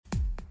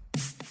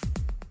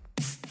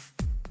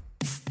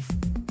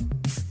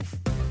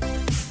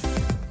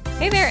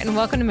Hey there, and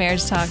welcome to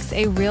Marriage Talks,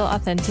 a real,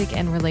 authentic,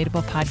 and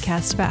relatable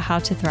podcast about how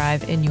to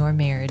thrive in your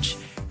marriage.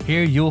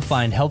 Here you'll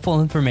find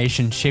helpful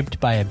information shaped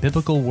by a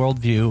biblical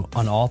worldview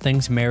on all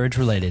things marriage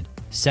related,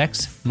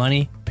 sex,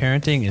 money,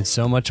 parenting, and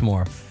so much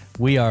more.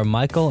 We are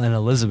Michael and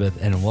Elizabeth,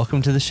 and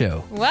welcome to the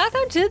show.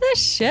 Welcome to the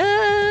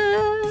show.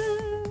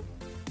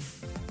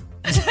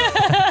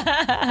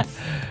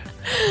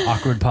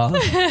 Awkward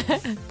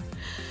pause.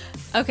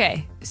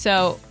 Okay,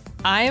 so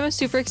I am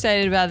super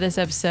excited about this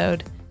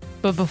episode,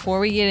 but before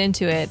we get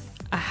into it,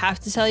 I have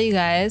to tell you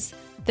guys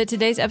that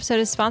today's episode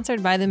is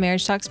sponsored by the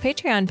Marriage Talks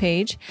Patreon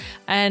page,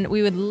 and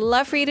we would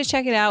love for you to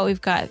check it out. We've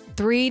got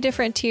 3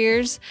 different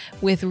tiers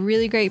with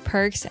really great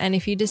perks, and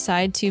if you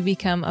decide to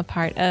become a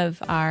part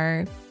of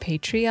our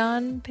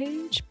Patreon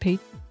page,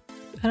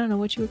 I don't know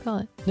what you would call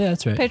it. Yeah,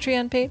 that's right.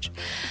 Patreon page,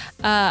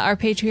 our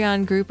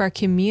Patreon group, our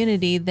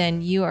community,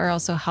 then you are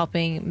also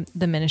helping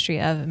the ministry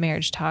of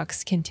Marriage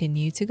Talks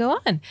continue to go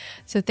on.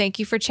 So thank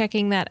you for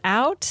checking that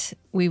out.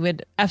 We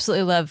would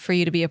absolutely love for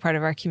you to be a part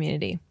of our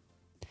community.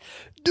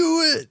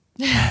 Do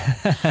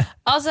it.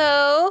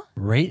 Also,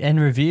 rate and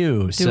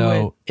review.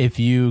 If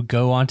you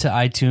go onto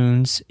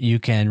iTunes, you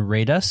can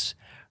rate us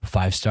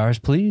 5 stars,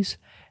 please.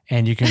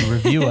 And you can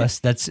review us.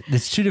 That's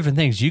 2 different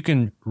things. You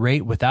can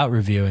rate without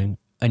reviewing,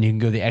 and you can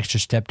go the extra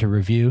step to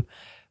review.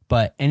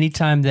 But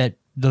anytime that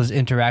those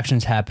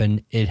interactions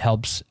happen, it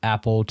helps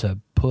Apple to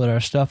put our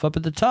stuff up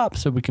at the top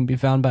so we can be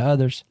found by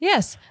others.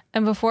 yes.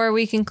 And before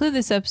we conclude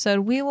this episode,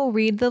 we will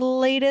read the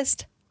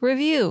latest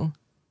review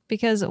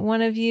because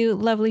one of you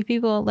lovely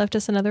people left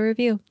us another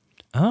review.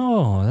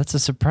 Oh, that's a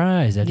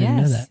surprise. I didn't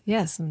know that.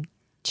 Yes. I'm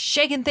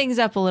shaking things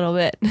up a little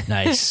bit.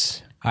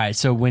 Nice. All right.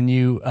 So when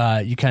you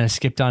kind of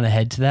skipped on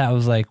ahead to that, I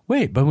was like,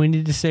 wait, but we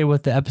need to say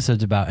what the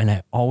episode's about. And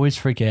I always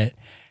forget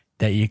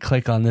that you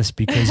click on this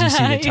because you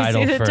see the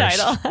title first.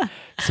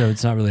 So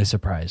it's not really a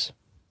surprise.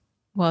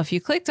 Well, if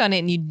you clicked on it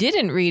and you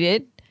didn't read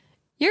it,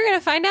 you're going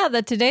to find out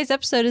that today's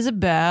episode is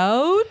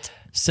about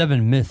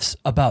 7 myths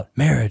about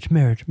marriage.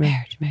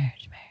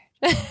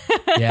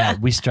 Yeah,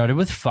 we started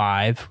with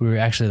 5. We were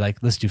actually like,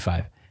 let's do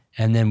 5.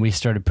 And then we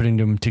started putting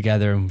them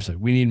together and was like,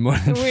 we need more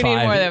than 5. We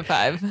need more than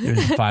 5.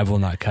 5 will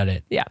not cut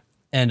it. Yeah.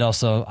 And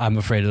also, I'm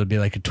afraid it'll be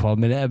like a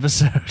 12-minute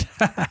episode.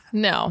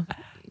 No.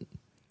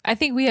 I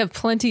think we have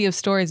plenty of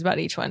stories about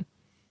each one.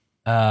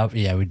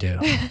 Yeah, we do.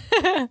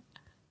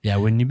 Yeah,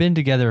 when you've been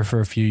together for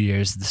a few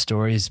years, the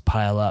stories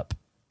pile up.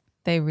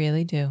 They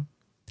really do.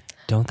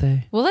 Don't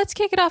they? Well, let's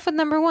kick it off with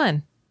number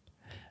 1.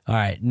 All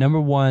right.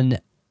 Number 1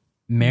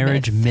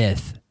 marriage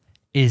myth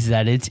is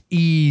that it's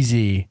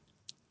easy.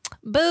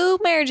 Boo,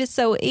 marriage is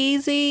so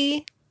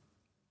easy.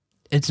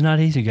 It's not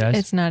easy, guys.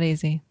 It's not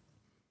easy.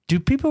 Do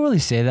people really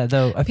say that,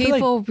 though? I feel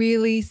People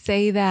really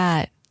say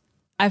that.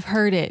 I've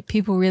heard it.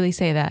 People really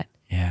say that.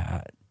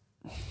 Yeah.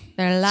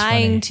 They're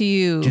lying funny. to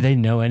you. Do they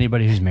know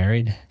anybody who's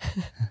married?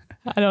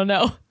 I don't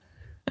know.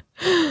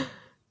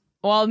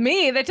 Well,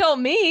 they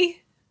told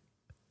me.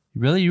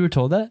 Really? You were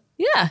told that?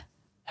 Yeah.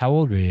 How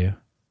old were you?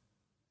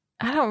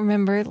 I don't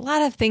remember. A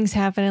lot of things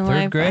happen in 3rd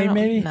life. grade,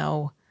 maybe?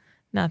 No,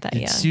 not that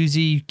Did young.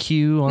 Susie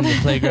Q on the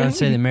playground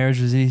say that marriage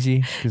was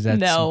easy? Because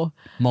that's No.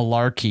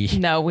 malarkey.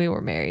 No, we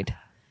were married.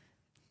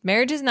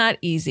 Marriage is not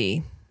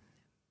easy.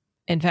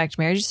 In fact,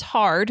 marriage is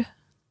hard.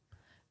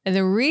 And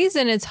the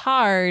reason it's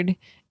hard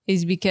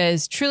is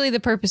because truly the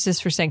purpose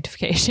is for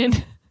sanctification.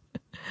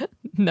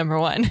 Number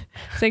 1,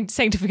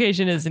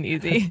 sanctification isn't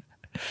easy.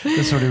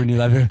 That's sort of when you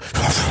love her.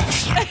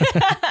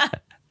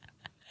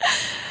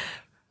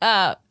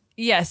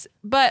 Yes,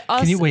 but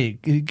also... Can you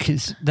wait?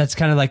 'Cause that's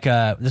kind of like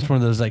that's one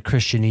of those like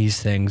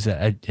Christianese things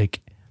that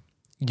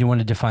you want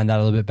to define that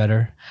a little bit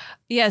better?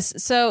 Yes,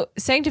 so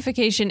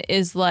sanctification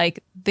is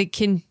like the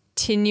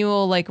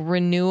continual like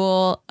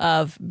renewal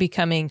of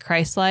becoming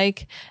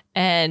Christ-like,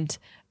 and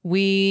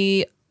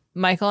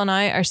Michael and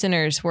I are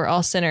sinners. We're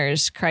all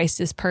sinners.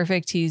 Christ is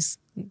perfect. He's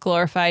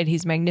glorified.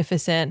 He's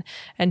magnificent.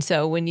 And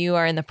so when you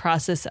are in the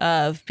process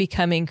of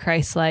becoming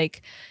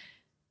Christ-like,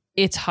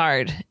 it's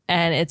hard,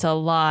 and it's a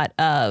lot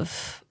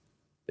of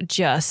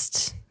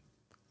just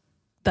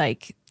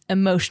like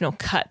emotional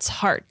cuts,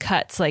 heart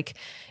cuts. Like,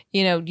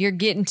 you're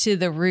getting to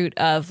the root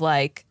of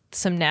like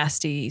some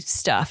nasty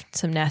stuff,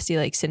 some nasty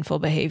like sinful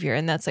behavior.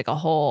 And that's like a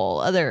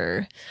whole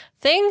other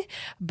thing.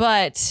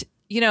 But,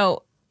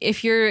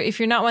 if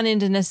you're not wanting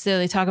to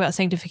necessarily talk about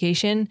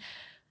sanctification,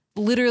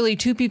 literally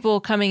 2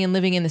 people coming and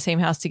living in the same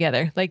house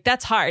together, like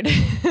that's hard.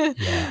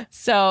 Yeah.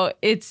 So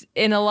it's,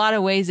 in a lot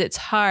of ways it's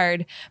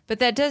hard, but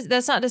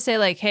that's not to say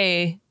like,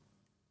 hey,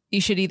 you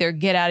should either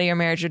get out of your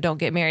marriage or don't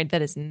get married.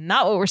 That is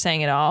not what we're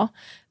saying at all,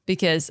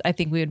 because I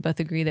think we would both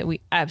agree that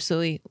we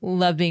absolutely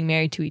love being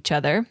married to each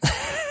other.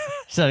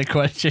 Is that a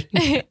question?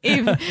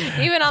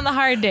 even on the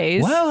hard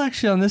days. Well,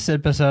 actually, on this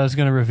episode, I was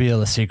going to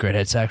reveal a secret.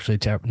 It's actually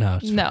terrible.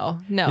 No.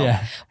 No.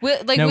 Yeah.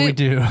 We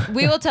do.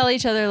 We will tell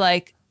each other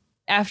like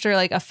after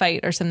like a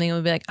fight or something,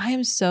 we'll be like, I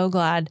am so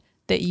glad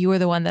that you are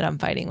the one that I'm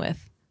fighting with.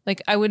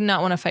 Like, I would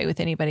not want to fight with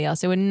anybody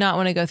else. I would not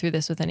want to go through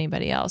this with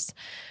anybody else.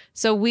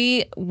 So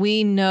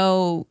we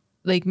know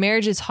like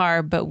marriage is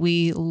hard, but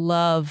we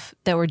love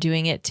that we're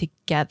doing it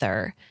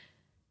together.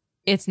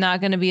 It's not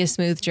going to be a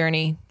smooth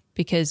journey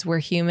because we're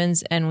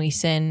humans and we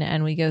sin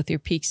and we go through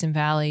peaks and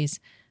valleys,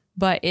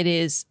 but it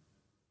is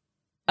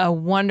a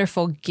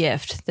wonderful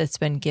gift that's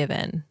been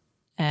given,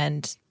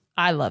 and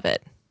I love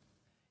it.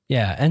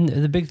 Yeah, and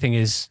the big thing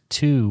is,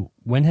 too,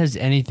 when has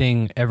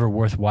anything ever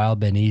worthwhile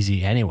been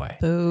easy anyway?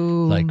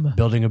 Boom. Like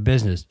building a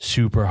business,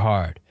 super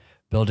hard.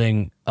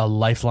 Building a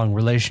lifelong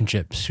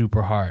relationship,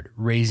 super hard.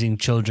 Raising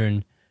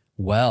children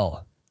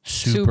well,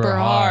 super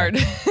hard.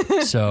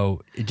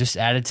 So it just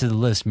added to the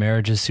list.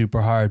 Marriage is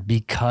super hard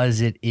because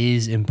it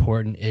is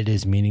important. It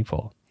is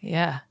meaningful.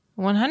 Yeah,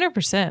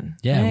 100%.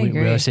 Yeah, we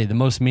always say the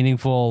most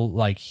meaningful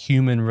like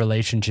human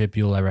relationship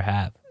you'll ever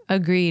have.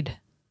 Agreed.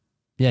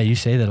 Yeah, you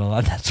say that a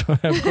lot. That's why,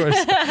 of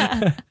course.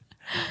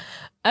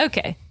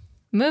 Okay,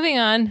 moving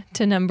on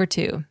to number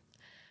 2.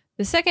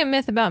 The second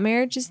myth about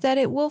marriage is that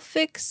it will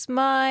fix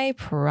my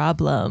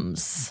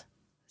problems.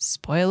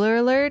 Spoiler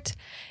alert,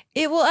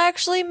 it will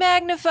actually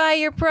magnify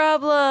your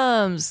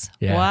problems.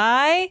 Yeah.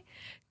 Why?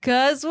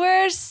 Because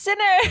we're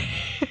sinners.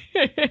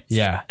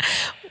 Yeah.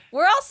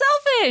 We're all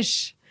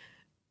selfish.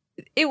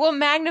 It will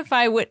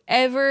magnify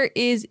whatever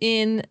is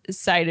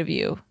inside of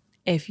you.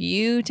 If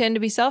you tend to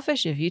be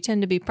selfish, if you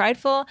tend to be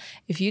prideful,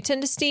 if you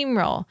tend to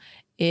steamroll,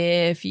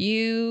 if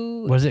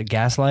you... Was it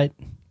gaslight?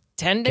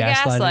 Tend to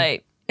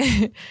gaslight.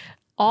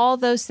 All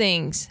those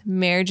things,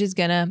 marriage is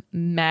going to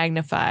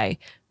magnify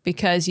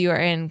because you are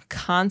in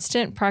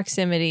constant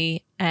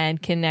proximity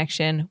and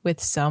connection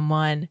with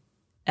someone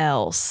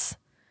else.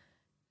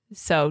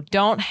 So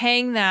don't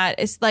hang that.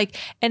 It's like,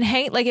 and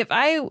hang, like if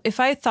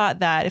I thought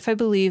that, if I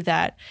believe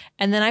that,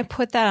 and then I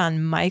put that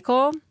on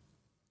Michael,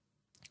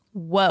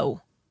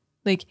 whoa.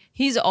 Like,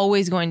 he's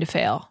always going to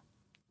fail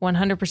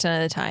 100%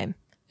 of the time.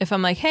 If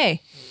I'm like,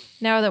 hey,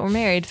 now that we're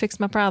married, fix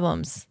my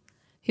problems.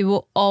 He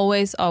will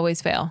always,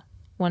 always fail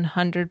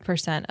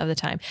 100% of the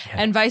time. Yeah.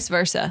 And vice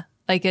versa.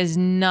 Like, is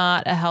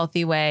not a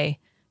healthy way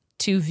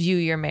to view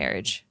your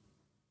marriage.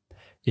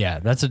 Yeah,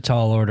 that's a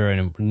tall order and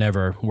it would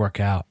never work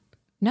out.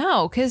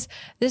 No, because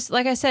this,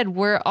 like I said,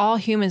 we're all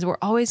humans. We're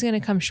always going to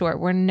come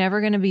short. We're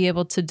never going to be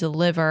able to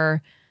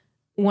deliver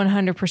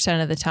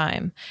 100% of the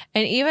time.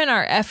 And even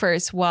our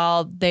efforts,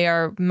 while they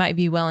might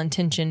be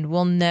well-intentioned,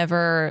 will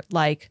never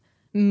like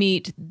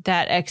meet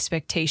that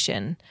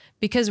expectation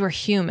because we're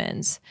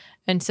humans.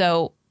 And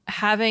so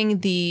having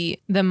the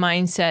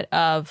mindset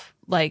of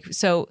like,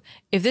 so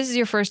if this is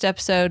your first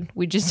episode,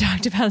 we just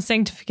talked about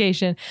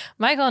sanctification.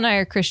 Michael and I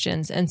are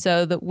Christians. And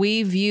so that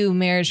we view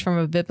marriage from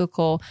a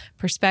biblical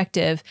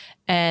perspective.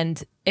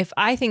 And if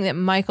I think that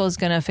Michael's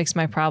going to fix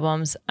my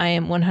problems, I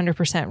am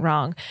 100%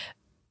 wrong.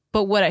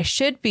 But what I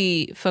should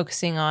be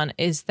focusing on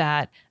is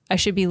that I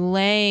should be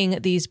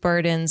laying these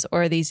burdens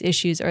or these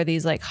issues or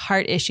these like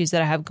heart issues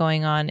that I have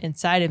going on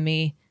inside of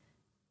me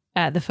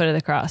at the foot of the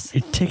cross.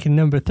 You're taking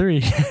number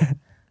 3.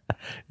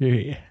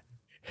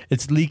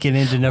 It's leaking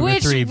into number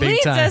 3 big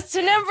leads time. Us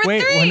to number 3.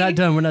 Wait, we're not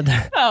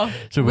done. Oh,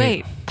 so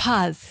wait,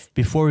 pause.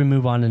 Before we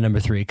move on to number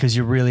 3, because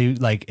you're really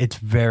like, it's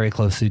very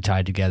closely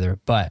tied together.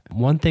 But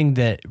one thing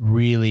that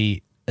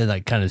really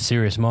like kind of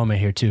serious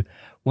moment here too.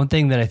 One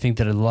thing that I think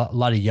that a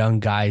lot of young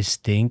guys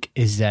think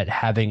is that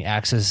having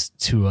access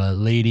to a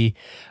lady,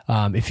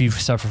 if you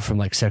suffer from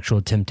like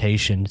sexual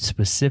temptation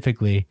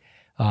specifically,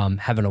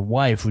 having a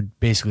wife would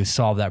basically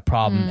solve that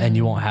problem, and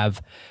you won't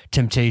have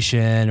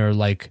temptation or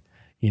like,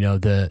 you know,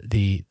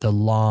 the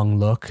long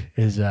look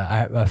is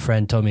a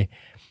friend told me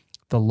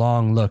the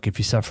long look. If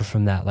you suffer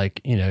from that, like,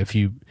 you know, if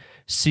you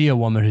see a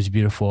woman who's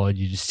beautiful and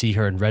you just see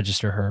her and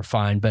register her,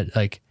 fine, but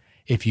like,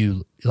 if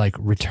you like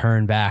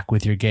return back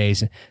with your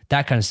gaze,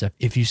 that kind of stuff.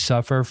 If you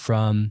suffer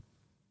from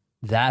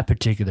that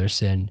particular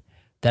sin,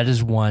 that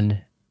is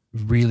one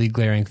really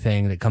glaring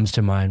thing that comes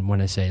to mind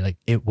when I say like,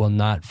 it will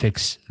not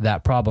fix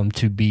that problem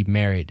to be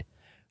married.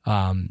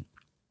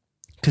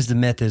 'Cause the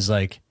myth is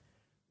like,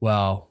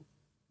 well,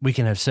 we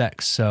can have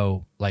sex.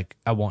 So like,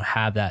 I won't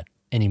have that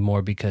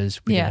anymore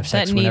because we can have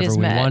sex whenever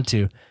we want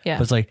to. Yeah.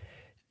 But it's like,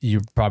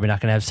 you're probably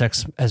not going to have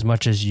sex as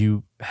much as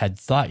you had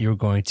thought you were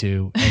going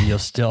to, and you'll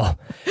still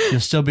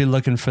be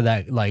looking for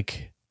that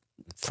like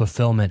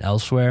fulfillment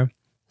elsewhere.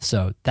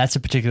 So that's a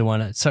particular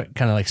one. It's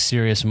kind of like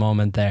serious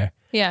moment there.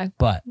 Yeah,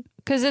 but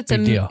because it's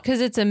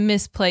a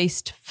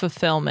misplaced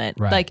fulfillment.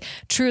 Right. Like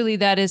truly,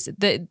 that's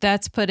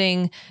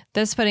putting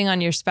on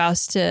your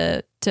spouse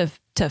to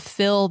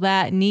fill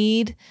that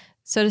need,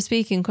 so to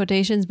speak, in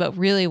quotations. But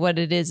really, what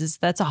it is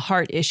that's a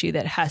heart issue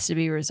that has to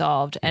be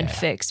resolved and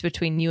fixed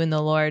between you and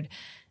the Lord.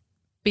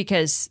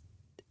 Because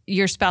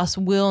your spouse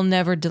will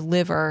never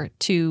deliver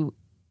to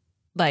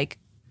like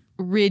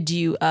rid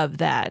you of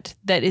that.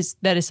 That is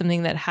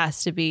something that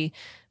has to be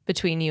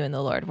between you and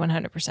the Lord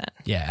 100%.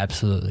 Yeah,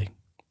 absolutely.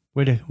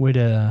 Way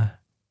to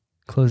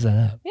close that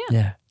up.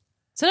 Yeah.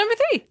 So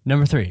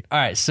number 3. All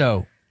right.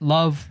 So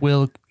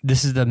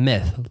this is the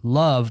myth.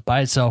 Love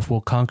by itself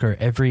will conquer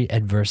every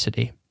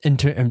adversity.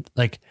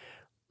 Like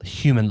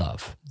human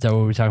love. Is that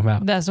what we're talking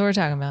about? That's what we're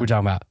talking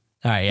about.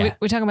 All right. Yeah.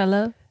 We're talking about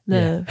love.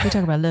 We're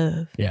talking about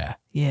love. Yeah.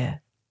 Yeah.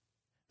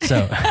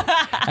 So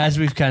as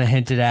we've kind of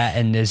hinted at,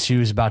 and as she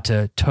was about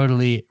to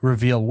totally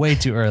reveal way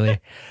too early,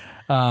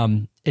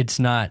 it's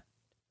not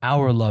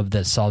our love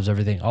that solves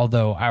everything.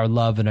 Although our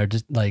love and our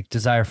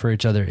desire for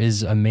each other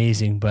is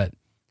amazing, but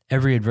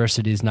every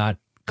adversity is not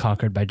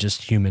conquered by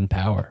just human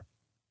power.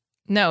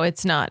 No,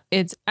 it's not.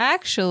 It's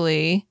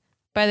actually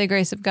by the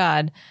grace of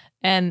God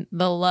and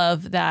the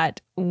love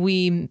that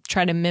we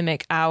try to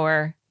mimic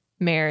our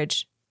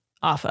marriage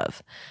off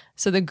of.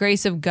 So the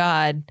grace of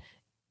God,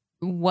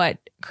 what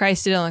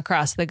Christ did on the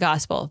cross, the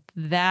gospel,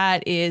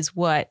 that is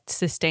what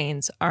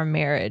sustains our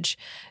marriage.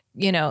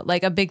 You know,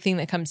 like a big thing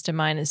that comes to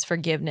mind is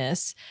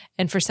forgiveness.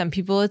 And for some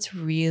people, it's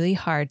really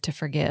hard to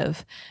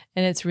forgive.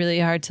 And it's really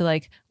hard to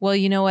like, well,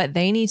 you know what?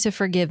 They need to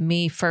forgive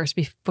me first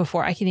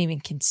before I can even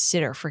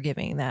consider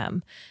forgiving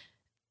them.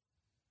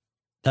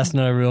 That's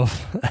not real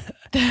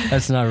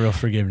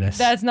forgiveness.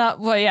 That's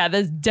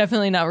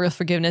definitely not real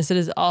forgiveness. It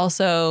is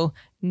also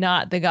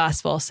not the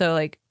gospel. So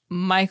like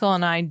Michael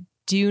and I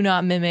do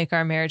not mimic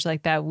our marriage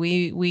like that.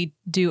 We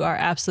do our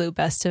absolute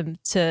best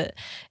to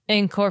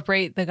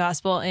incorporate the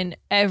gospel in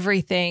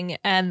everything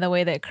and the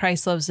way that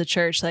Christ loves the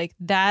church. Like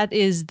that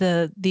is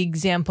the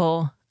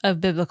example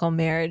of biblical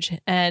marriage.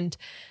 And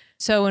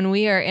so when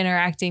we are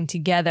interacting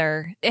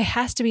together, it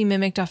has to be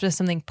mimicked off of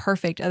something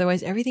perfect.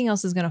 Otherwise, everything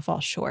else is going to fall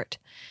short.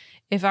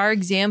 If our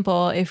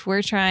example, if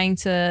we're trying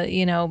to,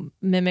 you know,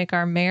 mimic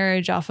our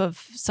marriage off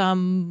of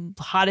some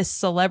hottest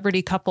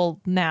celebrity couple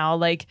now,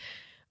 like,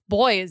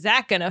 boy, is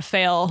that going to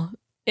fail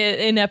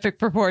in epic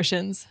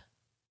proportions.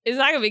 It's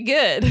not going to be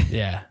good.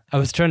 Yeah. I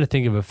was trying to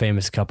think of a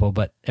famous couple,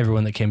 but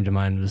everyone that came to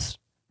mind was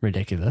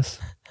ridiculous.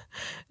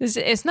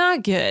 It's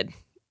not good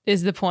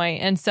is the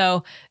point. And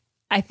so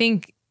I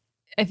think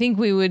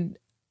we would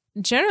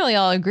generally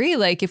all agree,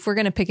 like, if we're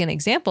going to pick an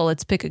example,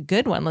 let's pick a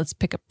good one. Let's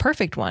pick a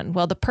perfect one.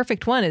 Well, the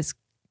perfect one is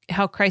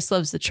how Christ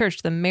loves the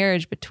church, the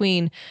marriage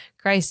between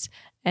Christ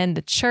and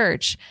the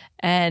church.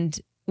 And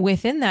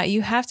within that,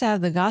 you have to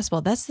have the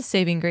gospel. That's the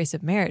saving grace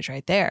of marriage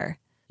right there.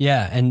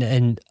 Yeah.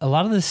 And a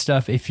lot of this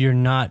stuff, if you're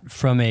not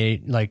from a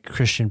like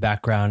Christian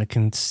background, it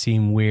can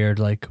seem weird.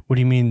 Like, what do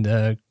you mean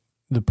the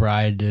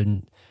bride,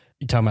 and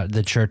you're talking about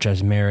the church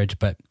as marriage?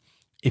 But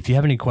if you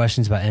have any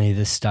questions about any of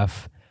this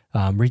stuff,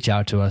 reach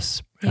out to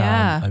us.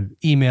 Yeah.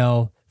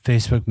 Email,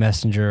 Facebook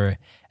Messenger,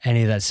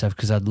 any of that stuff,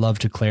 because I'd love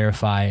to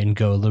clarify and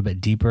go a little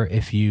bit deeper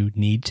if you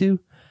need to.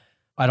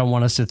 I don't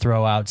want us to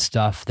throw out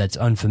stuff that's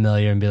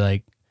unfamiliar and be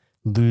like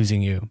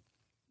losing you.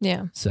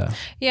 Yeah. So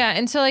yeah,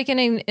 and so like in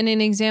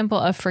an example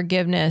of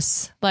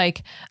forgiveness,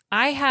 like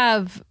I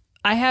have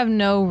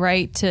no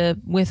right to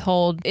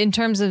withhold, in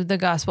terms of the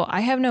gospel,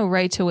 I have no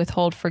right to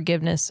withhold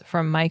forgiveness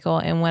from Michael.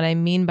 And what I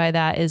mean by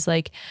that is,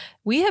 like,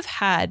 we have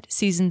had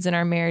seasons in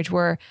our marriage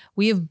where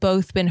we have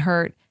both been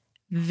hurt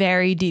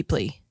very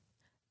deeply,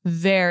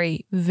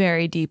 very,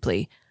 very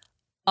deeply.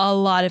 A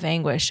lot of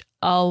anguish,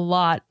 a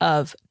lot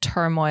of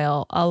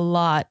turmoil, a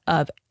lot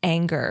of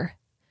anger.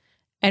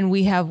 And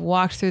we have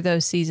walked through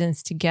those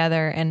seasons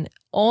together, and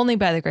only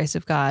by the grace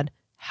of God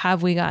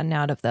have we gotten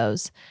out of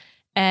those.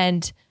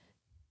 And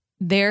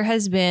there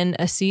has been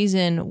a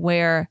season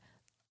where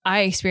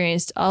I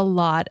experienced a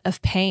lot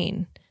of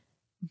pain.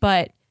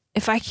 But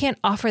if I can't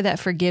offer that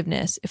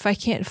forgiveness, if I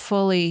can't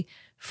fully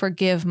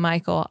forgive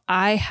Michael,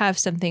 I have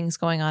some things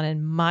going on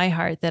in my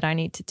heart that I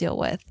need to deal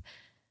with.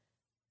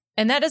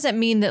 And that doesn't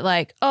mean that,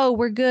 like, oh,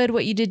 we're good,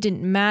 what you did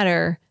didn't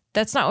matter.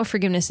 That's not what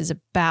forgiveness is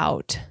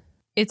about.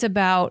 It's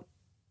about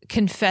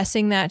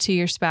confessing that to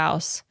your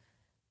spouse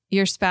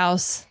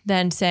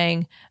then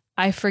saying,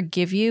 I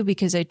forgive you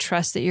because I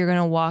trust that you're going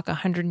to walk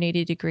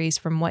 180 degrees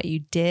from what you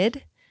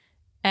did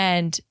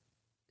and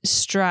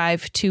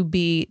strive to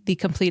be the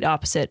complete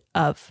opposite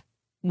of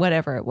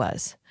whatever it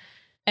was.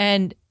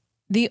 And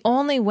the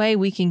only way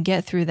we can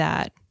get through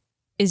that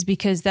is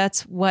because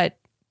that's what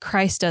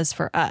Christ does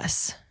for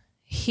us.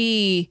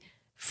 He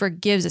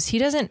forgives us. He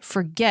doesn't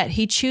forget.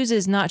 He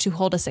chooses not to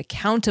hold us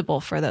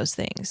accountable for those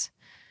things.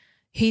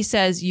 He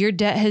says, your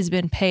debt has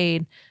been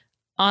paid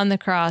on the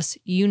cross.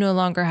 You no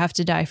longer have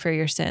to die for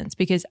your sins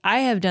because I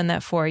have done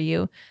that for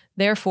you.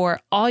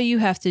 Therefore, all you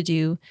have to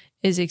do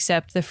is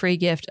accept the free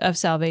gift of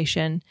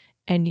salvation.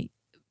 And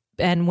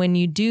when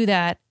you do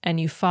that and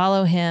you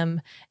follow him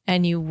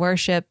and you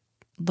worship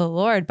the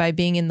Lord by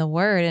being in the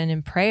word and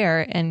in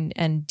prayer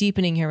and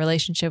deepening your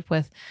relationship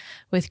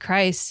with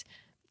Christ,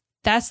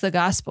 that's the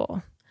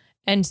gospel.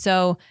 And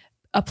so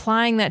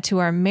applying that to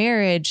our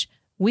marriage,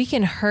 we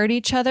can hurt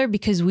each other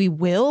because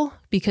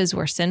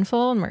we're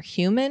sinful and we're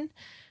human.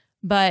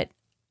 But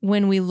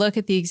when we look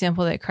at the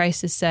example that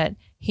Christ has set,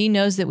 he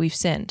knows that we've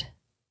sinned.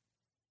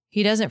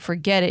 He doesn't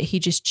forget it. He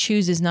just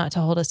chooses not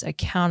to hold us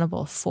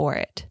accountable for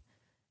it.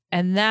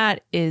 And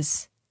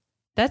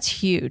that's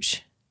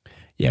huge.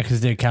 yeah,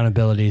 because the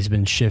accountability has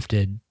been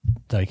shifted.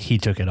 Like he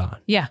took it on.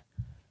 Yeah.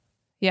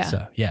 Yeah.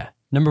 So yeah.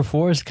 Number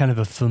 4 is kind of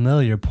a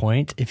familiar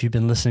point if you've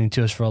been listening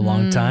to us for a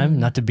long time,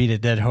 not to beat a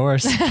dead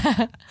horse.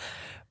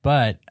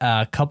 But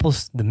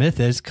the myth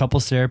is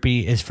couples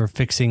therapy is for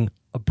fixing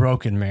a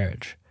broken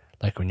marriage,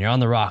 like when you're on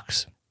the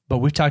rocks. But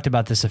we've talked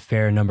about this a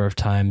fair number of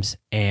times,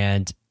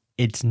 and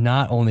it's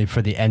not only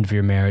for the end of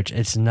your marriage.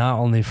 It's not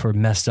only for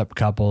messed up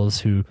couples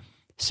who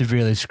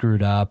severely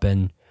screwed up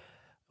and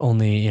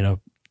only,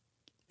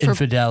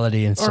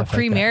 infidelity and or stuff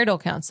like that.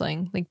 premarital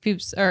counseling. Like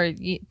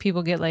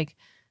people get like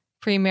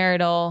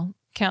premarital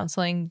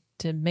counseling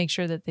to make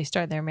sure that they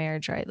start their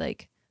marriage right.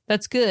 Like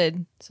that's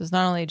good. So it's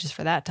not only just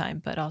for that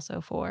time, but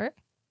also for.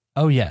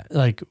 Oh yeah,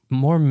 like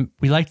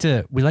we like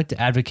to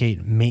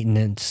advocate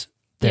maintenance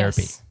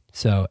therapy. Yes.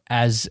 So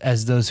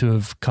as those who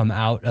have come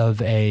out of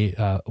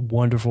a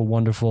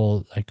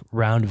wonderful like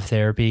round of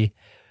therapy,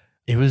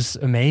 it was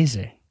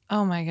amazing.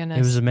 Oh my goodness.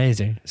 It was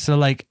amazing. So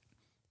like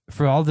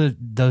for all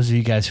those of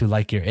you guys who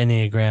like your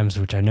Enneagrams,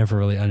 which I never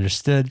really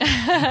understood,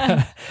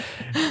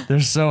 they're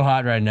so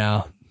hot right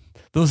now.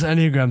 Those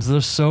Enneagrams,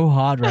 they're so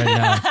hot right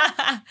now.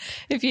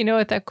 If you know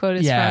what that quote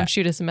is from,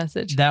 shoot us a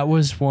message. That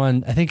was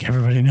one, I think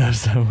everybody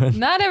knows that one.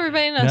 Not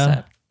everybody knows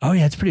that. Oh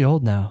yeah, it's pretty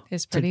old now.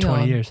 It's pretty like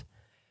 20 old. years.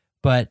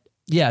 But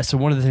yeah, so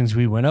one of the things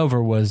we went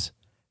over was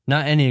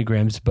not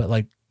Enneagrams, but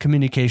like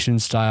communication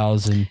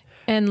styles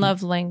and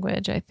love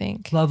language, I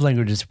think. Love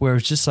languages, where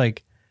it's just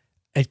like,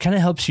 it kind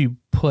of helps you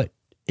put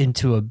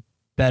into a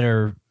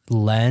better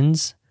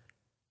lens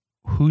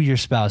who your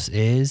spouse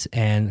is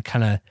and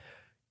kind of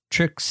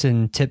tricks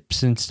and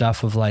tips and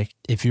stuff of like,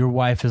 if your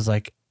wife is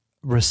like,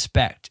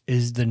 respect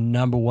is the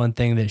number one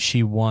thing that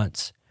she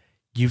wants,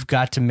 you've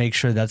got to make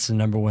sure that's the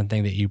number one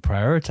thing that you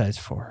prioritize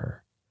for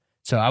her.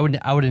 So I would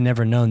have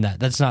never known that.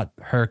 That's not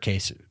her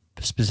case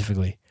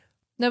specifically.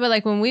 No, but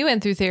like when we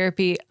went through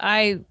therapy,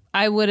 I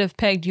would have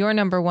pegged your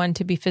number one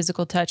to be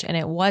physical touch, and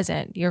it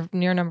wasn't. Your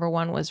number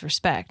one was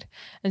respect.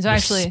 And so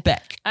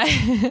Respect.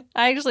 I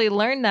actually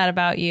learned that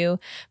about you,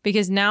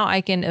 because now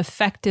I can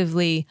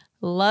effectively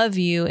love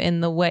you in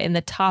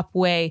the top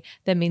way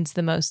that means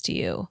the most to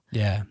you.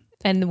 Yeah.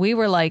 And we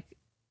were like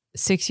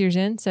 7 years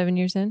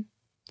in.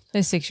 It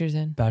was 6 years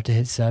in. About to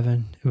hit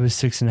 7. It was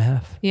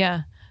 6.5.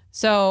 Yeah.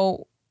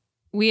 So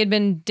we had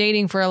been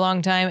dating for a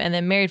long time and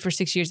then married for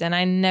 6 years, and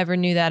I never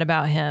knew that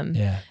about him.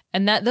 Yeah.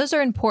 And those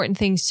are important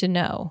things to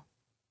know.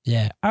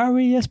 Yeah.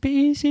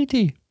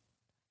 RESPECT.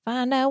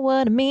 Find out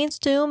what it means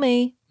to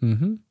me.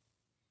 Mm-hmm.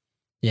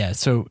 Yeah.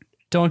 So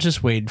don't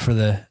just wait for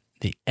the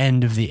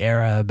end of the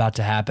era about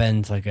to happen.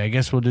 It's like, I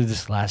guess we'll do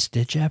this last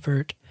ditch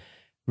effort.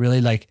 Really,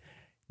 like,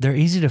 they're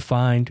easy to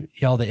find.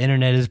 Y'all, the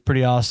internet is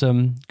pretty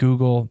awesome.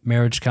 Google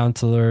marriage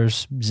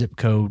counselors, zip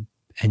code,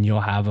 and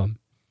you'll have them.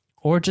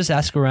 Or just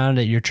ask around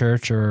at your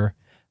church, or,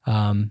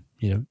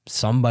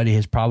 somebody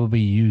has probably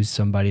used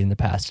somebody in the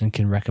past and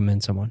can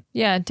recommend someone.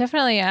 Yeah,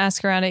 definitely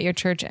ask around at your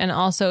church. And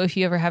also, if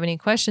you ever have any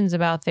questions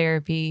about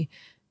therapy,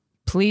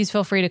 please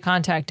feel free to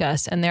contact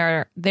us. And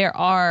there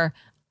are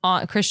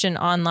Christian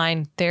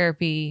online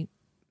therapy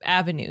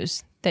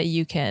avenues that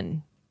you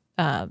can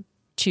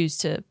choose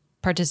to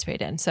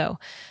participate in. So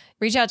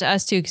reach out to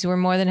us too, because we're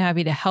more than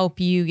happy to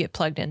help you get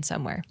plugged in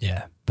somewhere.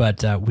 Yeah.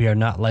 But we are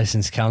not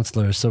licensed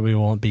counselors, so we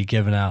won't be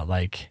giving out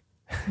like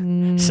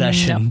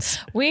sessions.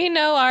 No. We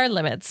know our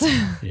limits.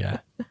 Yeah.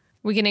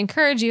 We can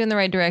encourage you in the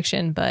right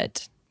direction,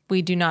 but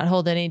we do not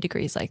hold any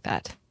degrees like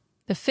that.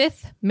 The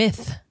fifth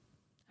myth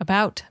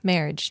about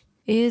marriage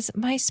is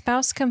my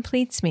spouse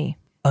completes me.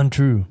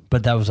 Untrue,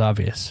 but that was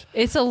obvious.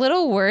 It's a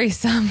little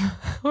worrisome.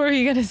 What were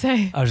you going to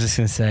say? I was just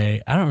going to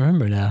say, I don't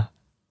remember now.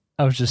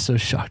 I was just so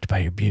shocked by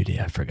your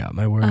beauty. I forgot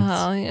my words.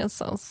 Oh, you're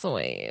so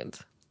sweet.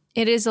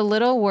 It is a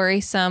little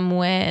worrisome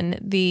when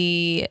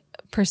the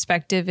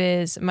perspective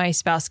is my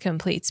spouse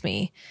completes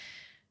me.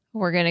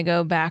 We're going to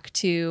go back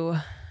to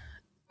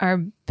our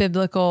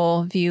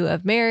biblical view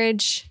of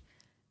marriage.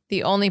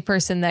 The only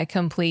person that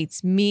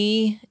completes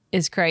me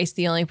is Christ.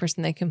 The only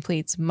person that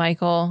completes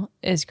Michael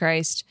is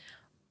Christ.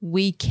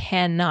 We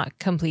cannot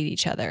complete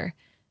each other.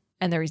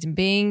 And the reason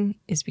being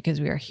is because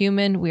we are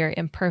human, we are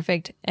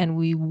imperfect, and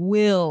we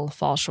will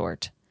fall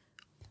short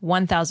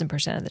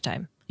 1,000% of the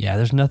time. Yeah,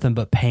 there's nothing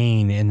but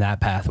pain in that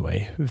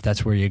pathway if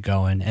that's where you're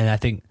going. And I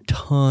think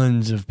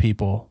tons of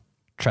people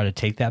try to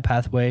take that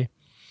pathway.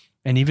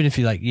 And even if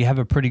you have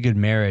a pretty good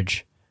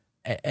marriage,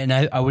 and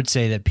I would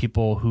say that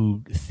people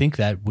who think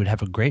that would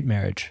have a great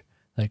marriage,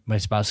 like my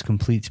spouse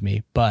completes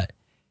me, but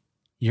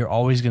you're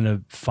always going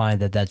to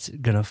find that that's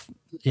going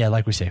to,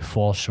 like we say,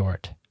 fall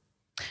short.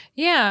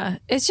 Yeah,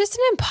 it's just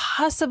an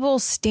impossible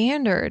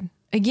standard.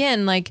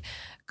 Again, like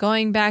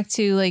going back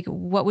to like,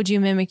 what would you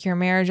mimic your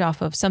marriage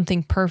off of?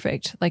 Something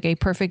perfect, like a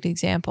perfect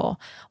example.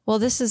 Well,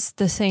 this is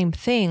the same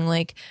thing.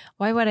 Like,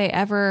 why would I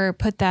ever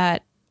put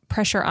that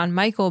pressure on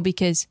Michael?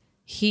 Because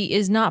he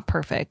is not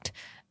perfect,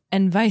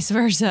 and vice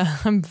versa.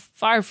 I'm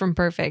far from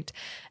perfect.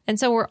 And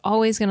so we're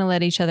always going to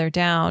let each other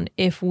down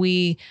if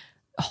we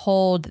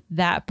hold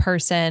that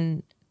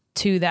person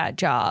to that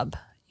job.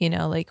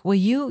 Like, well,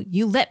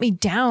 you let me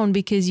down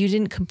because you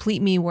didn't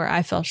complete me where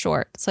I fell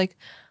short. It's like,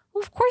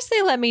 well, of course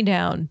they let me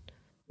down.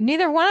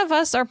 Neither one of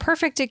us are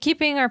perfect at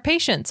keeping our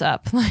patience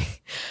up.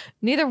 Like,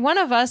 neither one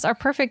of us are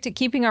perfect at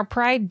keeping our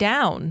pride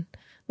down.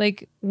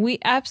 Like, we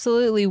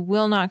absolutely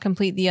will not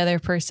complete the other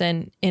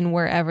person in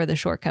wherever the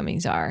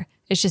shortcomings are.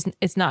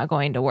 It's not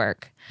going to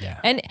work. Yeah.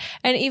 And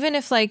even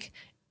if like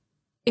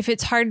if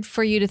it's hard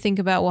for you to think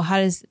about, well,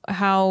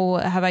 how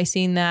have I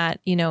seen that,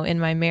 in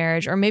my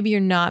marriage? Or maybe you're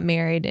not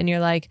married and you're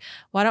like,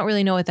 well, I don't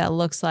really know what that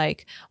looks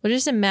like. Well,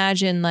 just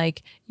imagine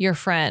like your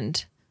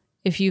friend,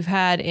 if you've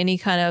had any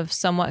kind of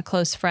somewhat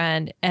close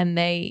friend and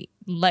they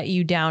let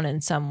you down in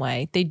some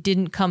way, they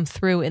didn't come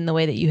through in the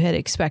way that you had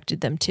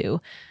expected them to.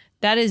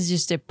 That is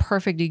just a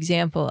perfect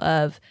example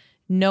of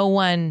no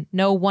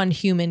one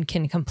human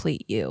can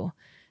complete you.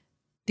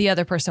 The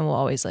other person will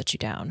always let you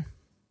down.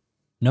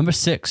 Number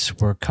 6,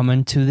 we're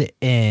coming to the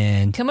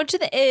end. Coming to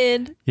the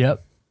end.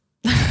 Yep.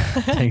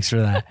 Thanks for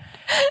that.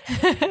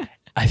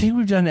 I think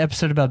we've done an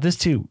episode about this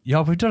too.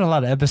 Y'all, we've done a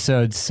lot of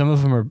episodes. Some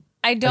of them are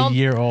a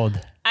year old.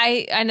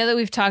 I know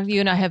that you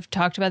and I have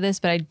talked about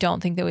this, but I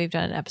don't think that we've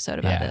done an episode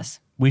about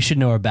this. We should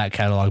know our back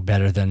catalog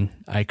better than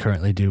I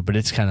currently do, but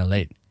it's kind of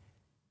late.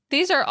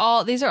 These are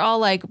all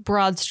like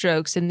broad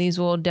strokes, and these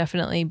will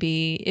definitely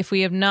be, if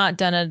we have not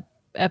done an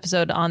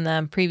episode on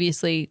them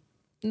previously,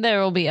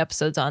 there will be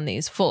episodes on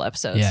these, full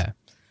episodes. Yeah.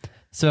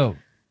 So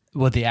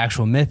what the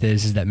actual myth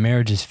is that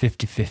marriage is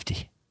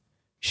 50-50.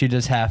 She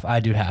does half,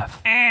 I do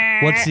half.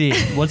 What's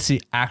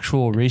the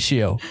actual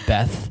ratio,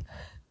 Beth?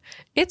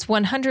 It's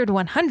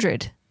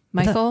 100-100,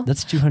 Michael.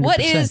 That's 200%.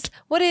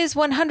 What is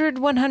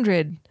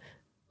 100-100?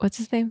 What's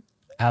his name?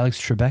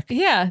 Alex Trebek.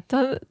 Yeah.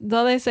 Don't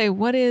they say,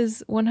 what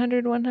is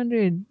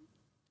 100-100,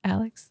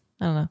 Alex?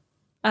 I don't know.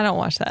 I don't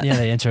watch that. Yeah,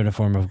 they answer in the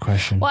form of a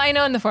question. Well, I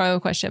know in the form of a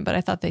question, but I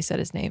thought they said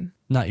his name.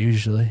 Not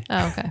usually.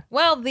 Oh, okay.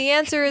 Well, the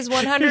answer is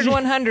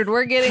 100-100.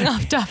 We're getting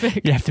off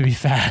topic. You have to be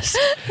fast.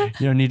 You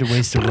don't need to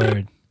waste a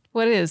word.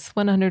 What is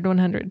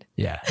 100-100?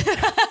 Yeah.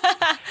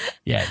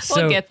 Yeah.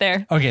 So, we'll get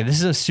there. Okay, this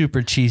is a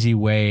super cheesy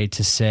way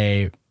to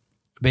say,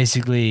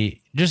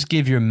 basically, just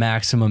give your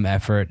maximum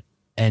effort,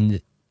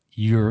 and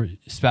your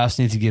spouse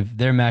needs to give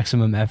their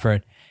maximum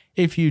effort.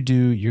 If you do,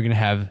 you're going to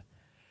have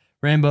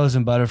rainbows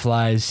and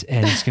butterflies,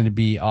 and it's going to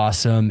be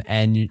awesome,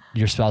 and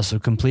your spouse will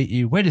complete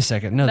you. Wait a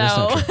second. No, that's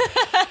not true.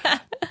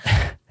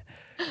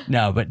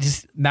 No, but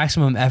just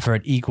maximum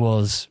effort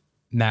equals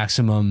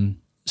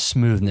maximum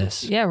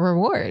smoothness. Yeah,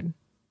 reward.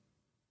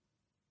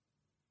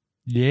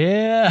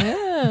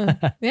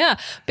 Yeah. Yeah.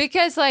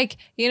 Because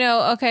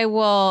okay,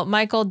 well,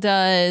 Michael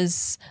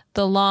does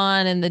the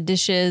lawn and the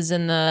dishes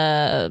and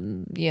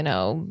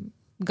the,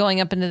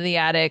 going up into the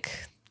attic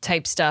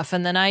type stuff.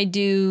 And then I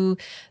do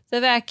the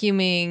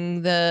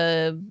vacuuming,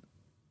 the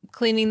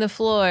cleaning the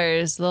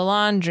floors, the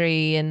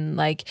laundry. And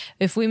like,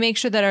 if we make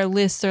sure that our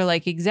lists are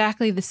like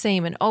exactly the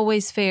same and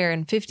always fair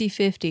and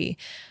 50-50,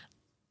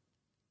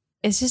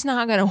 it's just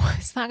not going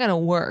to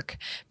work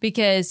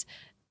because,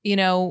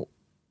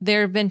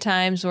 there have been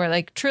times where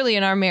like truly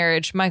in our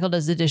marriage, Michael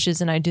does the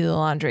dishes and I do the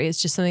laundry. It's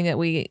just something that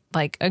we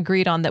like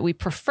agreed on that we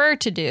prefer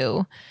to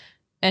do.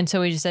 And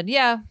so we just said,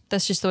 yeah,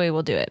 that's just the way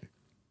we'll do it.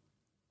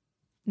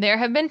 There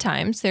have been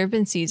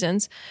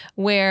seasons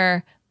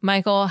where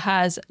Michael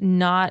has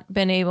not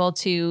been able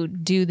to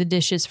do the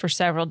dishes for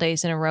several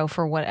days in a row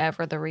for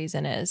whatever the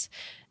reason is.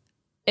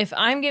 If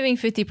I'm giving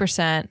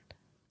 50%,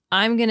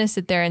 I'm going to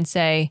sit there and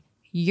say,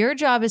 your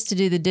job is to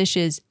do the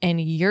dishes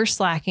and you're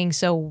slacking.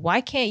 So why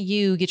can't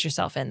you get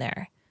yourself in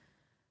there?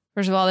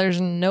 First of all,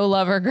 there's no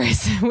love or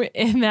grace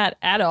in that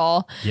at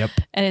all. Yep.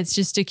 And it's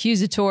just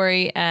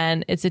accusatory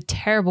and it's a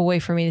terrible way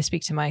for me to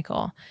speak to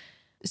Michael.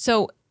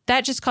 So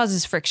that just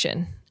causes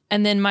friction.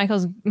 And then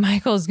Michael's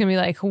going to be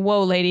like,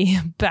 whoa, lady,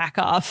 back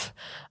off.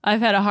 I've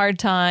had a hard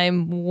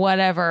time,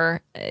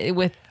 whatever,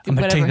 with I'm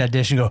going to take that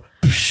dish and go,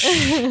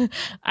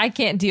 I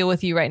can't deal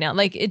with you right now.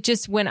 Like it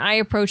just, when I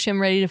approach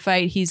him ready to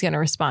fight, he's going to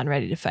respond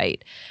ready to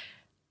fight.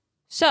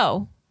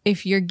 So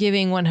if you're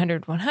giving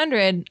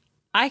 100-100,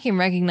 I can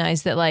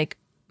recognize that like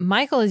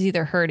Michael is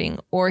either hurting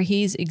or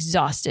he's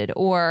exhausted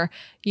or,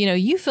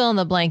 you fill in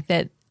the blank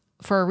that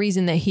for a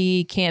reason that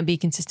he can't be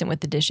consistent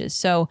with the dishes.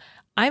 So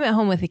I'm at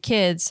home with the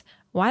kids.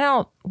 Why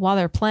don't, while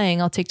they're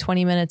playing, I'll take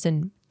 20 minutes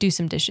and do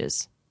some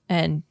dishes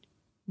and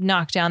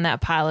knock down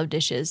that pile of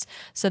dishes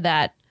so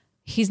that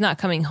he's not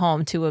coming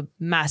home to a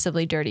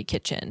massively dirty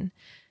kitchen.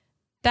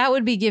 That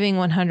would be giving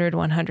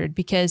 100-100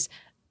 because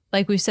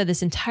like we've said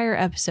this entire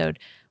episode,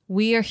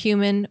 we are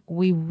human.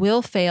 We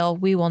will fail.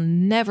 We will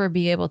never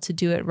be able to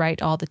do it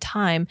right all the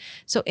time.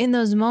 So in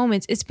those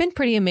moments, it's been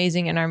pretty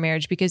amazing in our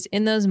marriage because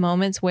in those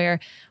moments where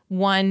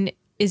one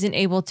isn't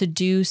able to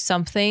do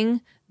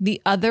something, the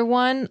other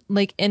one,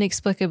 like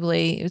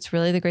inexplicably, it's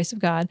really the grace of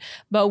God,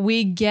 but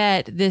we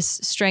get this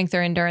strength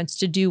or endurance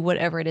to do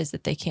whatever it is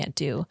that they can't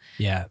do.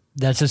 Yeah,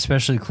 that's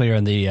especially clear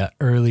in the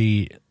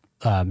early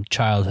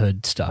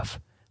childhood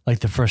stuff. Like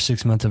the first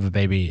 6 months of a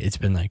baby, it's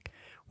been like,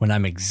 when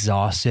I'm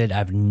exhausted, I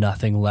have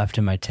nothing left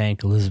in my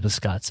tank, Elizabeth's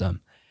got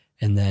some.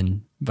 And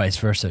then vice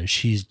versa.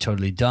 She's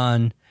totally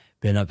done,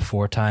 been up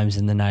 4 times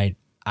in the night.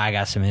 I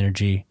got some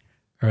energy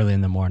early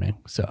in the morning.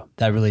 So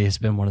that really has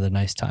been one of the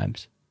nice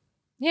times.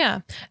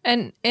 Yeah.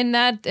 And in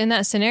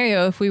that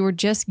scenario, if we were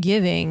just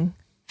giving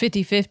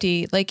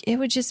 50-50, like it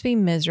would just be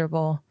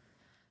miserable.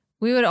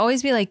 We would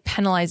always be like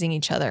penalizing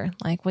each other.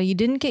 Like, well, you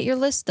didn't get your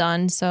list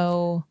done.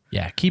 So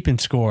yeah, keeping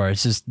score.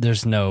 It's just,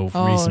 there's no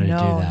reason to do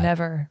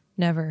that.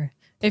 Never.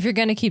 If you're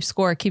going to keep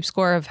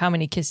score of how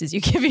many kisses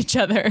you give each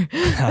other.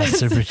 That's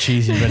super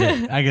cheesy,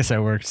 but I guess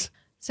that works.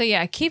 So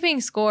yeah,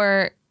 keeping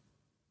score,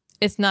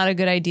 it's not a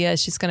good idea.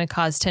 It's just going to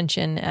cause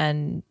tension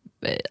and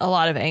a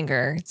lot of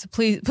anger. So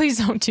please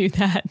don't do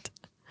that.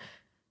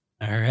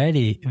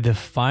 Alrighty. The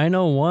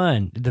final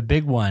one, the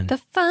big one. The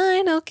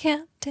final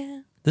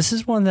countdown. This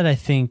is one that I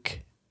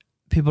think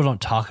people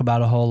don't talk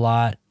about a whole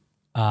lot.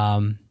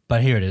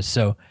 But here it is.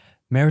 So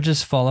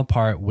marriages fall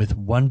apart with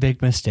one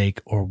big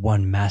mistake or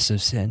one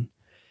massive sin.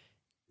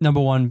 Number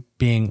one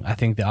being, I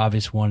think the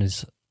obvious one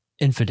is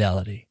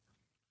infidelity.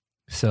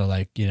 So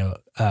like,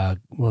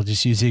 we'll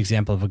just use the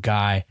example of a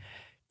guy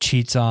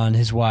cheats on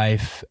his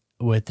wife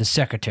with the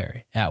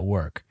secretary at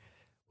work.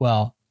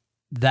 Well,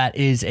 that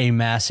is a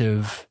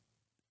massive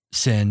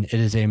sin. It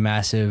is a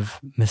massive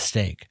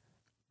mistake,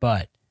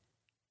 but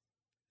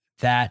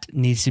that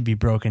needs to be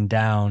broken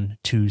down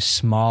to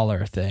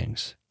smaller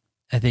things.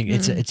 I think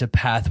it's a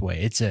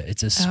pathway. It's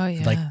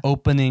like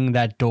opening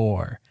that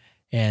door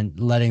and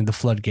letting the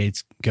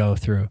floodgates go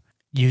through.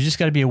 You just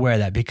got to be aware of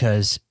that,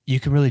 because you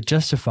can really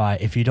justify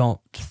if you don't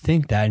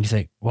think that and you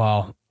think,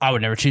 well, I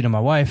would never cheat on my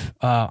wife.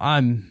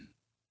 I'm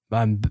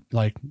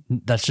like,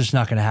 that's just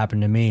not going to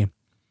happen to me.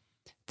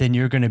 Then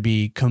you're going to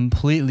be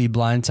completely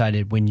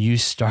blindsided when you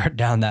start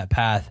down that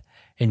path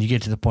and you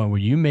get to the point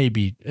where it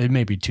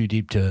may be too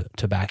deep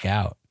to back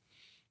out.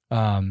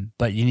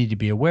 But you need to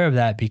be aware of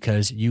that,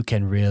 because you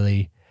can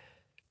really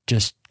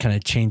just kind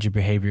of change your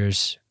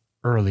behaviors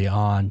early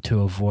on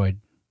to avoid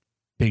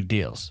big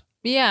deals.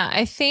 Yeah,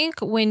 I think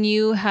when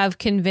you have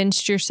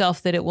convinced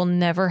yourself that it will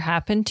never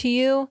happen to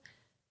you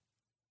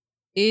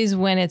is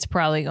when it's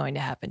probably going to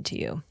happen to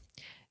you,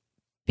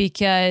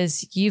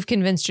 because you've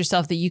convinced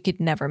yourself that you could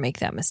never make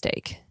that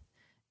mistake.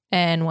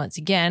 And once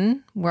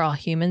again, we're all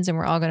humans and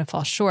we're all going to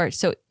fall short.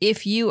 So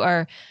if you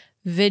are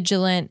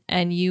vigilant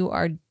and you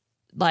are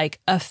like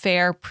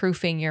affair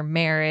proofing your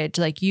marriage,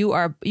 like you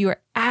are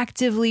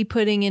actively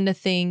putting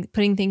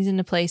things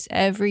into place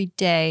every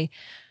day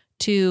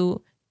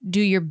to do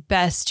your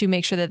best to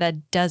make sure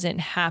that doesn't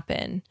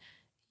happen.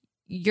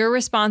 You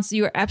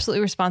are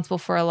absolutely responsible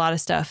for a lot of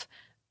stuff.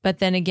 But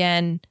then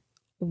again,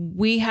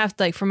 we have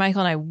to, like for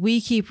Michael and I, we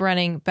keep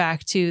running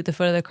back to the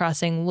foot of the cross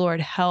saying,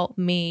 Lord, help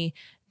me,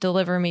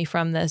 deliver me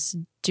from this.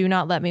 Do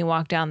not let me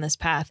walk down this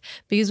path,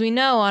 because we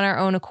know on our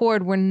own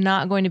accord, we're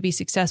not going to be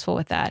successful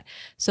with that.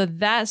 So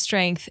that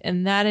strength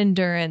and that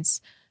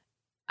endurance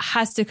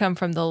has to come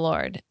from the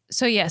Lord.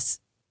 So yes,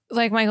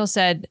 like Michael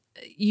said,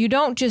 you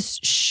don't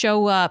just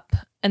show up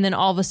and then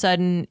all of a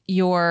sudden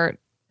you're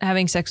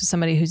having sex with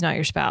somebody who's not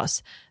your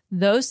spouse.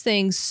 Those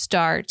things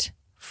start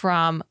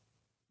from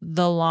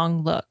the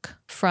long look,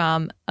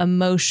 from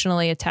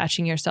emotionally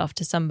attaching yourself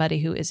to somebody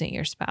who isn't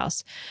your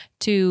spouse,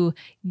 to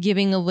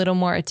giving a little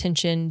more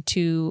attention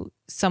to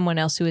someone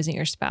else who isn't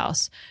your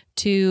spouse,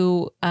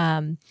 to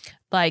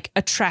like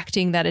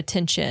attracting that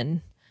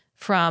attention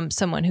from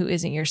someone who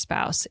isn't your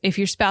spouse. If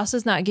your spouse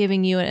is not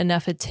giving you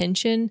enough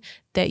attention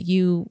that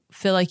you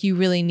feel like you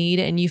really need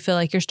and you feel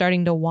like you're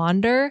starting to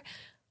wander,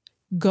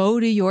 go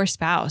to your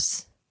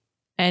spouse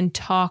and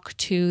talk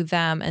to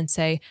them and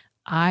say,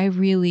 I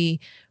really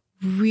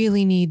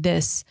need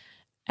this.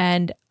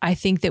 And I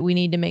think that we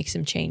need to make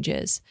some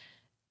changes.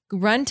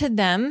 Run to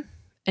them,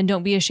 and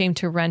don't be ashamed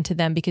to run to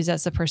them, because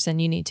that's the person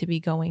you need to be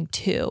going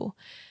to.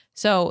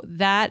 So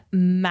that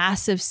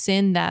massive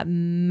sin, that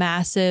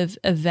massive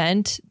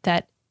event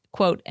that,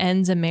 quote,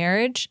 ends a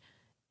marriage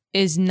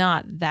is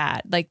not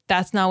that. Like,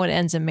 that's not what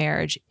ends a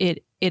marriage.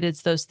 It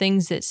is those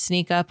things that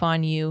sneak up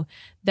on you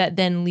that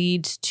then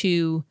leads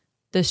to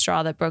the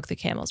straw that broke the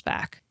camel's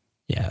back.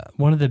 Yeah.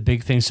 One of the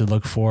big things to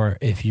look for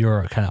if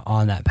you're kind of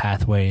on that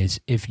pathway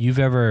is if you've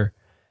ever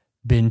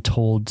been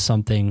told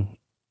something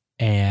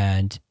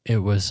and it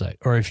was like,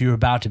 or if you're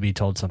about to be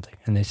told something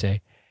and they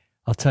say,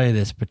 I'll tell you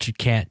this, but you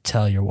can't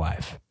tell your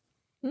wife.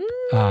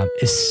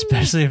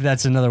 Especially if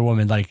that's another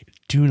woman, like,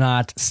 do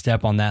not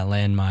step on that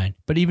landmine.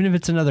 But even if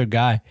it's another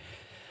guy,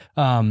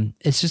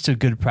 it's just a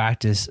good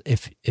practice.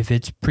 If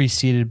it's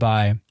preceded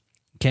by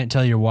can't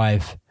tell your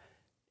wife,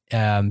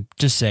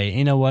 just say,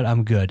 you know what,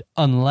 I'm good.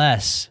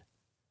 Unless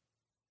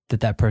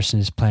that person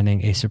is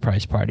planning a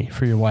surprise party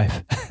for your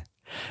wife,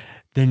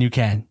 then you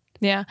can.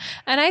 Yeah.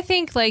 And I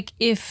think like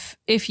if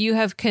you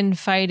have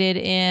confided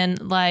in,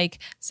 like,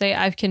 say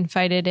I've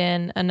confided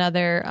in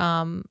another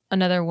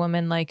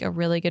woman, like a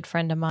really good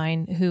friend of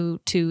mine who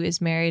too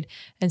is married,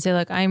 and say,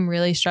 look, I'm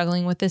really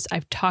struggling with this.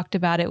 I've talked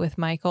about it with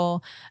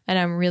Michael and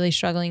I'm really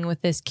struggling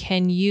with this.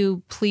 Can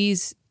you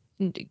please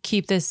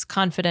keep this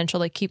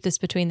confidential, like keep this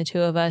between the two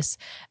of us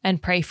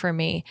and pray for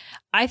me?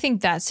 I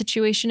think that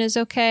situation is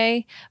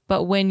okay.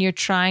 But when you're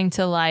trying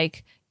to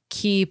like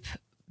keep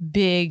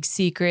big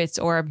secrets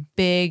or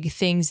big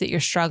things that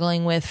you're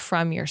struggling with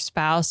from your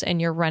spouse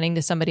and you're running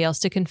to somebody else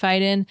to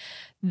confide in,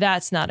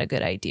 that's not a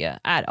good idea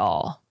at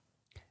all.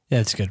 Yeah,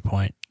 that's a good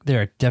point.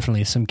 There are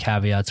definitely some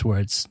caveats where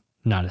it's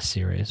not as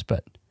serious,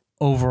 but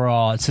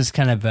overall, it's just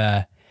kind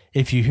of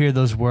if you hear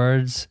those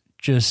words,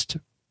 just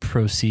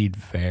proceed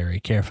very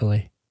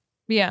carefully.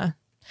 Yeah.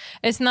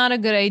 It's not a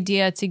good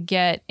idea to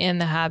get in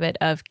the habit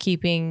of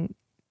keeping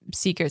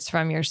secrets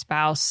from your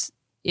spouse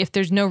if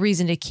there's no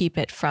reason to keep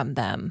it from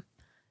them,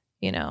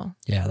 you know?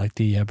 Yeah, like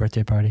the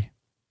birthday party.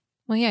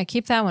 Well, yeah,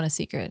 keep that one a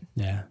secret.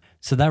 Yeah.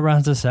 So that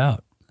rounds us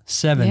out.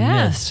 7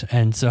 myths.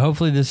 And so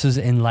hopefully this was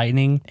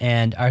enlightening.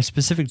 And our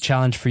specific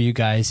challenge for you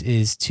guys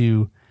is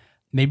to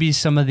maybe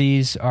some of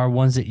these are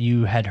ones that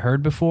you had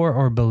heard before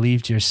or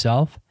believed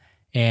yourself.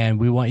 And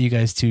we want you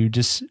guys to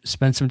just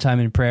spend some time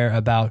in prayer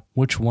about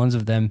which ones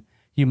of them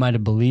you might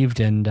have believed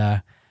and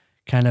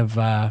kind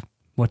of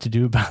what to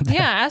do about that.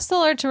 Yeah, ask the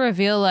Lord to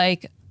reveal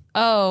like,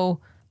 oh,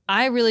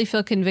 I really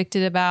feel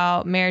convicted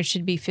about marriage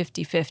should be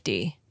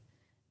 50-50.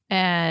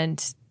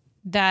 And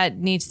that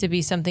needs to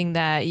be something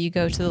that you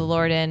go to the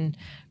Lord in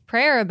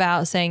prayer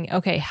about, saying,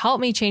 okay, help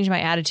me change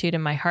my attitude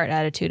and my heart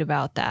attitude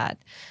about that,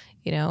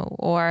 you know,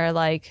 or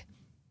like,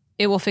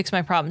 it will fix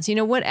my problems, you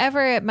know,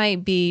 whatever it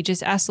might be.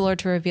 Just ask the Lord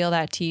to reveal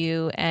that to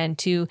you, and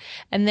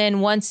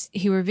then once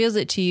he reveals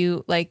it to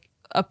you, like,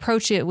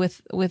 approach it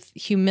with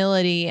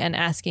humility and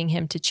asking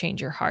him to change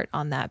your heart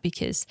on that,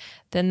 because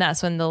then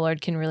that's when the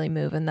Lord can really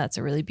move, and that's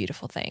a really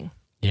beautiful thing.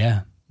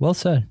 Yeah. Well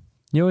said.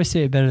 You always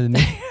say it better than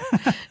me.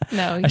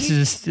 No. I should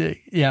just,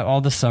 all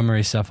the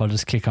summary stuff, I'll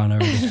just kick on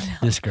over to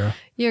this girl.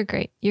 You're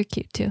great. You're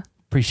cute too.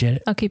 Appreciate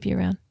it. I'll keep you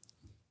around.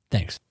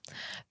 Thanks.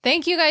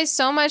 Thank you guys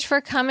so much for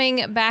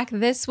coming back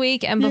this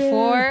week. And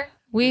before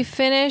we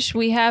finish,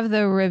 we have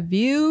the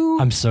review.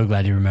 I'm so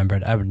glad you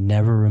remembered. I would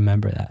never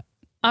remember that.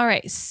 All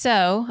right.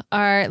 So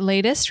our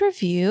latest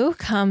review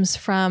comes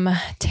from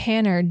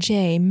Tanner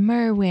J.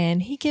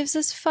 Merwin. He gives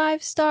us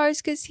 5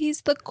 stars because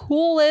he's the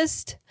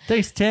coolest.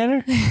 Thanks,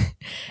 Tanner.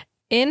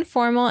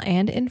 Informal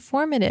and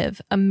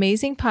informative.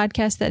 Amazing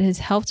podcast that has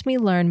helped me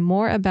learn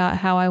more about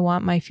how I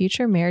want my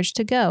future marriage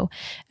to go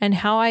and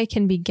how I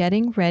can be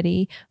getting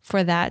ready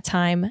for that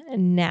time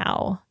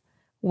now.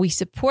 We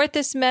support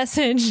this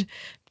message.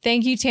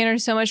 Thank you, Tanner,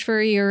 so much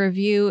for your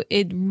review.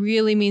 It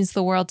really means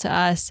the world to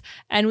us.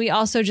 And we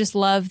also just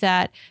love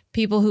that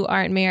people who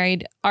aren't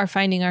married are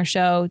finding our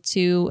show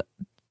to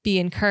be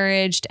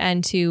encouraged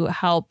and to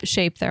help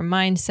shape their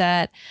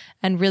mindset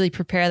and really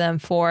prepare them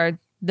for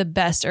the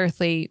best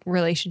earthly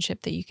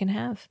relationship that you can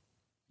have.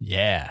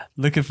 Yeah.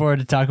 Looking forward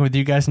to talking with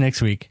you guys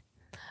next week.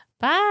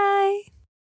 Bye.